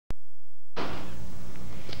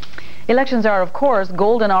Elections are, of course,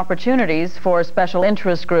 golden opportunities for special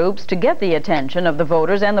interest groups to get the attention of the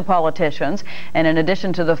voters and the politicians. And in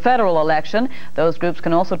addition to the federal election, those groups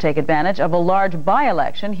can also take advantage of a large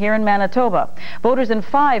by-election here in Manitoba. Voters in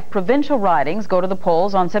 5 provincial ridings go to the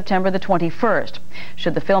polls on September the 21st.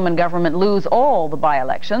 Should the Filmon government lose all the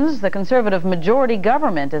by-elections, the Conservative majority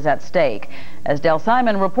government is at stake. As Del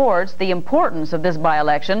Simon reports, the importance of this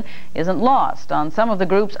by-election isn't lost on some of the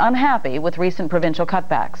groups unhappy with recent provincial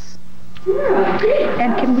cutbacks.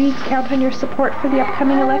 And can we count on your support for the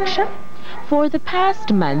upcoming election? For the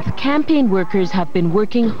past month, campaign workers have been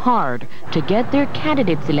working hard to get their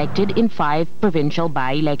candidates elected in 5 provincial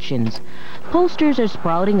by-elections. Posters are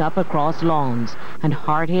sprouting up across lawns, and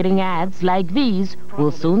hard-hitting ads like these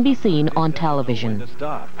will soon be seen on television.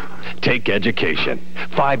 Take education.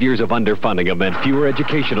 5 years of underfunding have meant fewer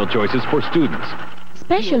educational choices for students.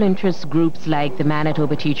 Special interest groups like the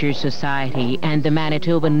Manitoba Teachers Society and the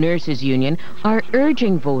Manitoba Nurses Union are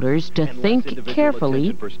urging voters to think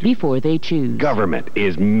carefully before they choose. Government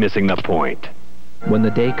is missing the point. When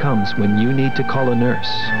the day comes when you need to call a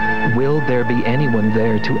nurse, will there be anyone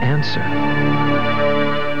there to answer?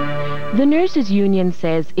 The Nurses Union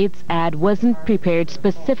says its ad wasn't prepared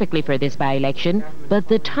specifically for this by-election, but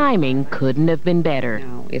the timing couldn't have been better.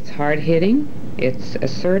 No, it's hard-hitting, it's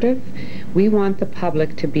assertive. We want the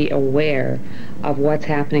public to be aware of what's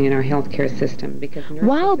happening in our healthcare system. Because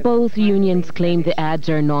while both unions claim the ads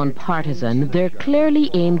are non-partisan, they're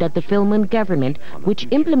clearly aimed at the Filmon government, which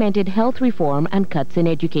implemented health reform and cuts in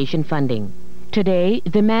education funding. Today,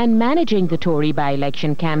 the man managing the Tory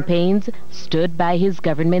by-election campaigns stood by his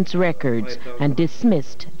government's records and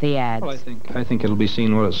dismissed the ads. Well, I think it'll be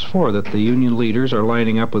seen what it's for, that the union leaders are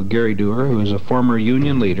lining up with Gary Dewar, who is a former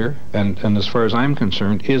union leader, and as far as I'm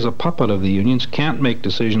concerned, is a puppet of the unions, can't make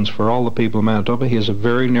decisions for all the people of Manitoba. He has a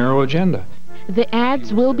very narrow agenda. The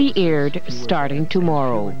ads will be aired starting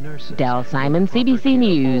tomorrow. Del Simon, CBC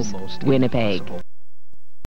News, Winnipeg.